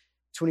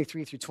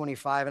 23 through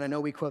 25, and I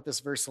know we quote this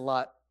verse a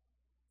lot,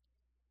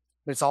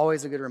 but it's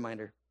always a good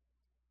reminder.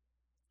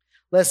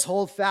 Let's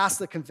hold fast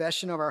the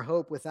confession of our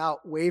hope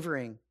without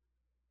wavering.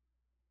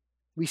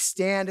 We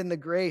stand in the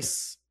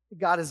grace that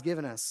God has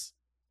given us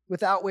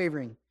without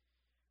wavering.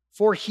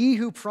 For he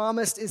who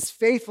promised is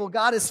faithful.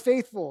 God is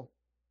faithful.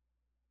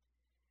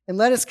 And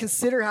let us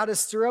consider how to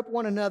stir up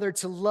one another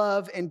to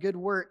love and good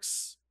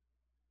works,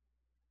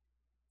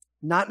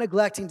 not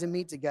neglecting to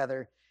meet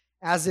together,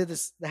 as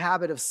is the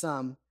habit of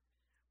some,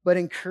 but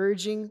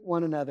encouraging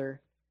one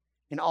another,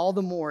 and all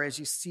the more as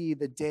you see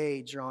the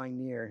day drawing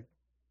near.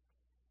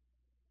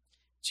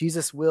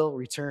 Jesus will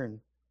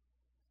return.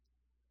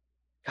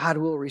 God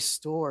will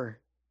restore.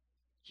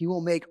 He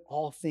will make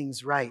all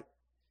things right.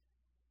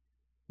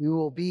 We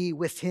will be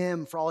with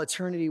him for all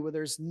eternity, where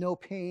there's no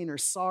pain or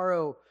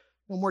sorrow,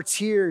 no more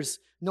tears,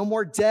 no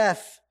more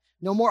death,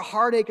 no more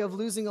heartache of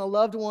losing a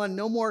loved one,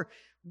 no more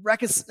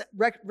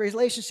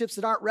relationships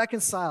that aren't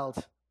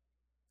reconciled.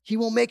 He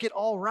will make it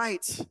all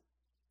right.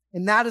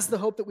 And that is the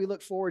hope that we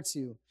look forward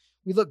to.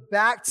 We look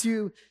back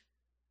to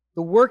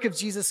the work of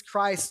Jesus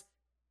Christ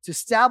to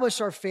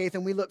establish our faith,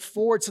 and we look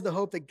forward to the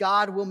hope that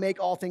God will make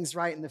all things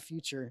right in the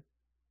future.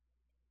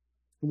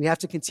 And we have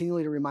to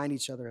continually to remind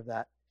each other of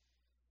that,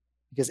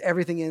 because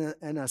everything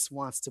in us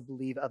wants to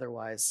believe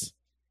otherwise.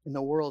 And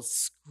the world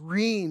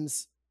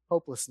screams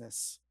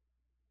hopelessness.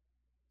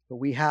 But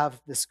we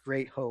have this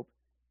great hope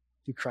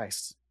through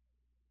Christ.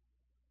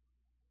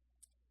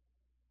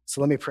 So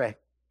let me pray,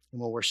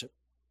 and we'll worship.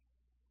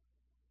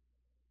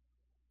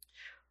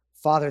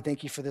 Father,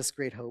 thank you for this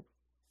great hope.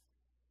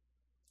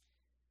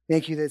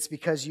 Thank you that it's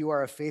because you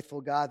are a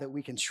faithful God that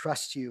we can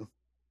trust you.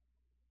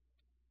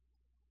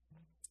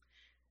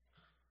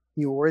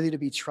 You are worthy to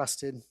be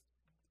trusted.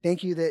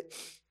 Thank you that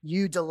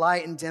you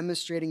delight in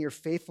demonstrating your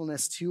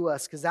faithfulness to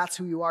us, because that's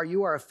who you are.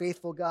 You are a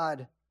faithful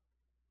God.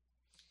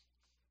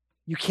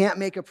 You can't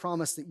make a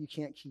promise that you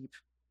can't keep.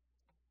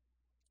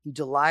 You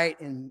delight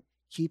in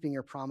keeping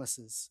your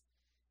promises.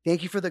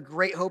 Thank you for the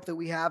great hope that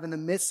we have in the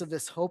midst of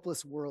this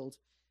hopeless world.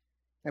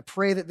 I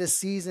pray that this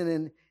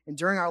season and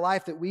during our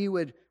life that we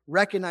would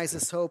recognize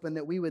this hope, and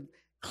that we would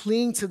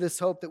cling to this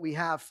hope that we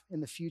have in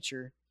the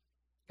future.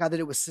 God, that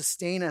it would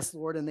sustain us,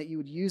 Lord, and that you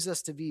would use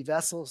us to be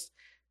vessels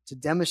to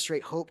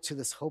demonstrate hope to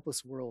this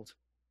hopeless world.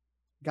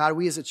 God,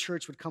 we as a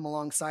church would come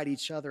alongside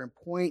each other and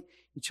point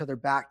each other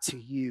back to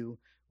you,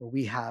 where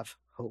we have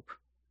hope.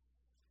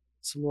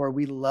 So, Lord,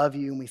 we love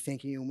you and we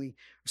thank you, and we are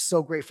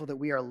so grateful that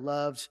we are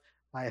loved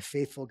by a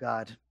faithful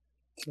God.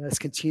 Let us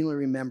continually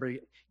remember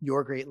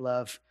your great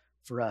love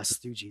for us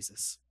through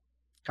Jesus.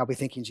 God, we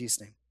thank you in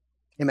Jesus' name.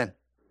 Amen.